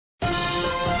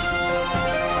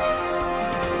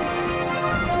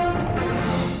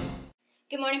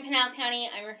morning, Pinal County.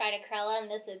 I'm Rafida Krella, and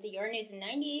this is your News in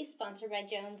 90, sponsored by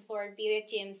Jones Ford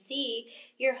Buick GMC,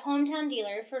 your hometown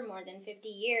dealer for more than 50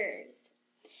 years.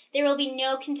 There will be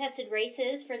no contested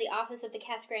races for the office of the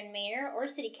Casa Grande Mayor or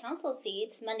City Council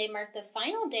seats. Monday marked the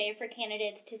final day for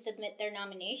candidates to submit their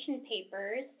nomination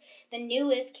papers. The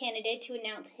newest candidate to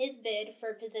announce his bid for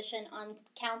a position on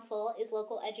council is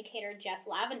local educator Jeff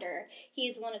Lavender. He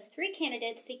is one of 3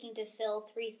 candidates seeking to fill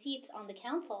 3 seats on the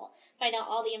council. Find out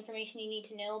all the information you need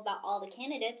to know about all the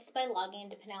candidates by logging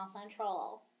into Pinal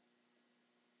Central.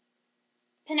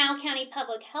 Pinal County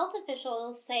public health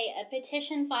officials say a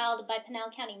petition filed by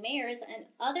Pinal County mayors and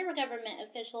other government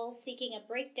officials seeking a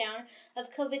breakdown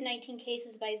of COVID-19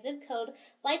 cases by zip code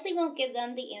likely won't give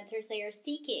them the answers they are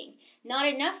seeking. Not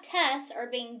enough tests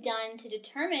are being done to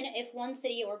determine if one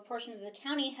city or portion of the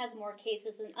county has more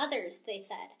cases than others, they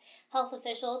said. Health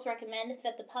officials recommend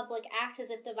that the public act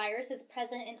as if the virus is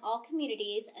present in all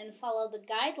communities and follow the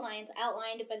guidelines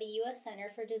outlined by the U.S.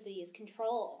 Center for Disease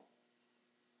Control.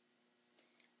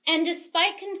 And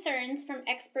despite concerns from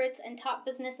experts and top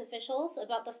business officials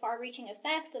about the far-reaching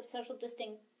effects of social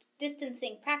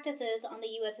distancing practices on the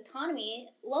U.S. economy,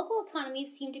 local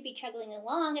economies seem to be chugging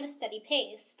along at a steady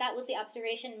pace. That was the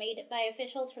observation made by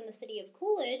officials from the city of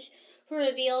Coolidge, who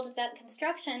revealed that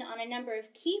construction on a number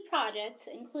of key projects,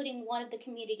 including one of the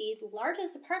community's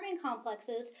largest apartment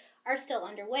complexes, are still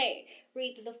underway.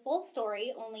 Read the full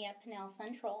story only at Pinal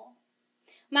Central.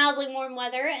 Mildly warm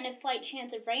weather and a slight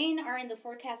chance of rain are in the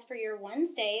forecast for your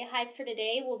Wednesday. Highs for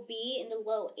today will be in the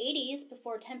low 80s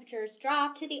before temperatures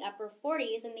drop to the upper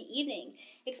 40s in the evening.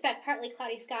 Expect partly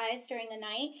cloudy skies during the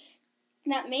night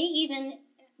that may even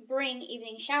bring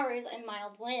evening showers and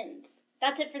mild winds.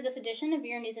 That's it for this edition of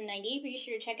Your News in 90. Be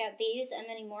sure to check out these and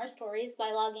many more stories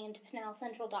by logging into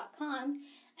PinalCentral.com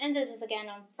and visit us again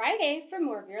on Friday for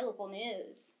more of your local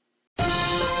news.